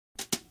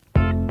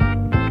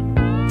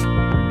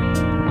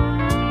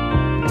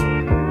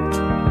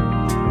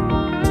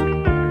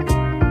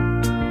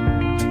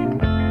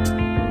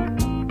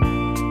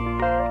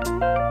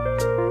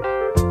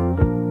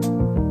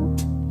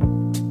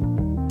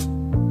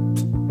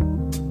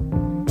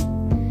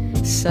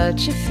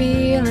Such a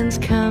feeling's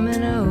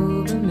coming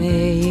over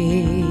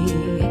me.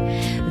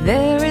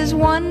 There is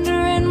wonder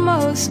in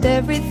most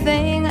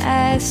everything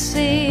I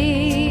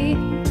see.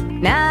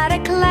 Not a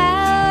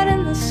cloud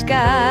in the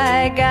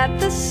sky, got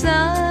the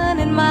sun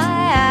in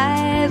my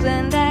eyes,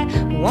 and I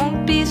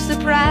won't be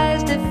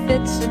surprised if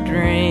it's a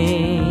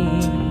dream.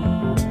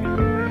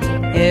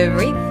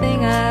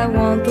 Everything I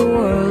want the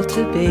world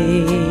to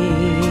be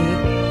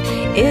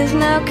is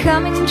now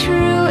coming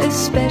true,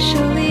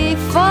 especially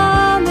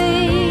for me.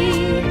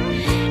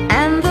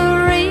 And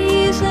the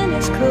reason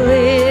is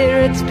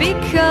clear, it's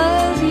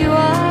because you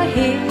are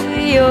here.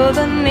 You're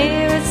the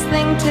nearest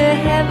thing to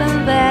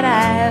heaven that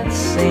I've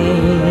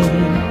seen.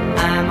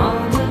 I'm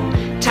on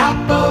the top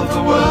of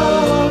the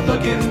world,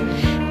 looking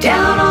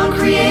down on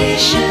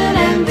creation,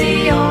 and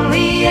the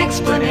only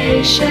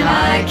explanation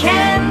I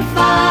can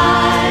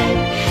find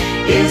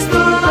is the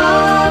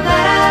love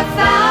that I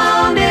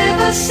found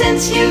ever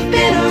since you've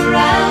been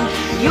around.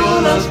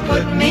 Your love's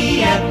put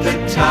me at the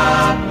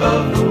top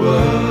of the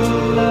world.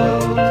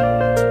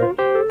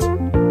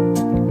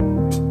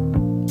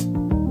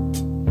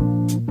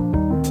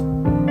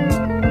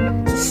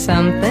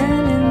 Something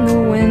in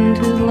the wind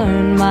has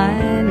learned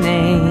my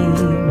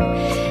name,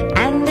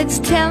 and it's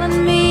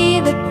telling me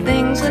that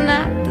things are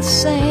not the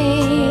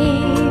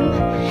same.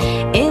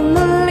 In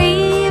the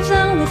leaves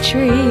on the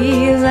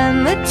trees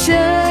and the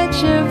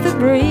touch of the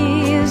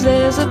breeze,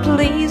 there's a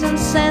pleasing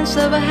sense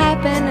of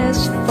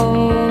happiness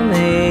for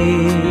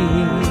me.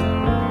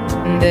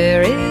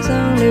 There is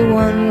only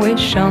one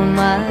wish on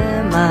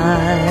my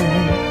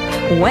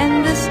mind.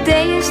 When this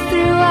day is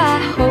through, I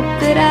hope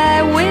that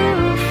I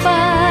will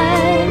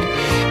find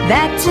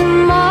that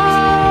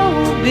tomorrow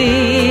will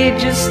be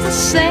just the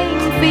same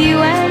for you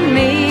and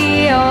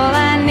me. All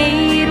I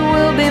need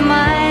will be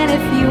mine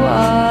if you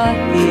are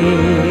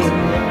here.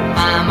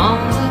 I'm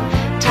on the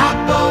top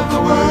of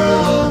the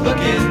world,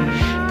 looking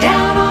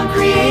down on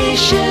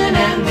creation,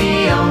 and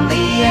the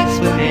only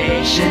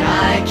explanation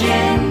I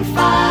can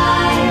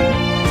find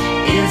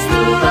is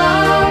the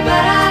love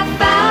that I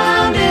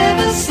found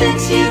ever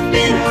since you've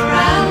been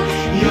around.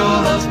 Your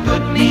love's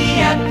put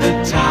me at the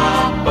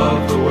top of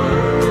the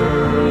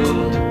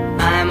world.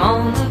 I'm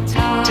on the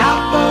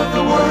top of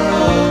the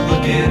world,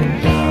 looking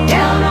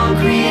down on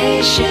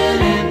creation,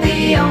 and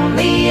the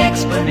only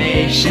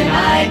explanation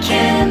I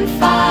can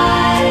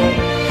find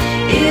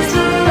is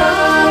the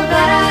love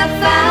that I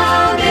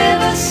found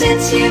ever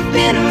since you've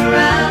been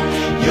around.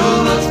 Your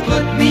love's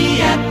put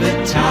me at the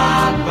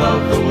top of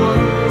the world.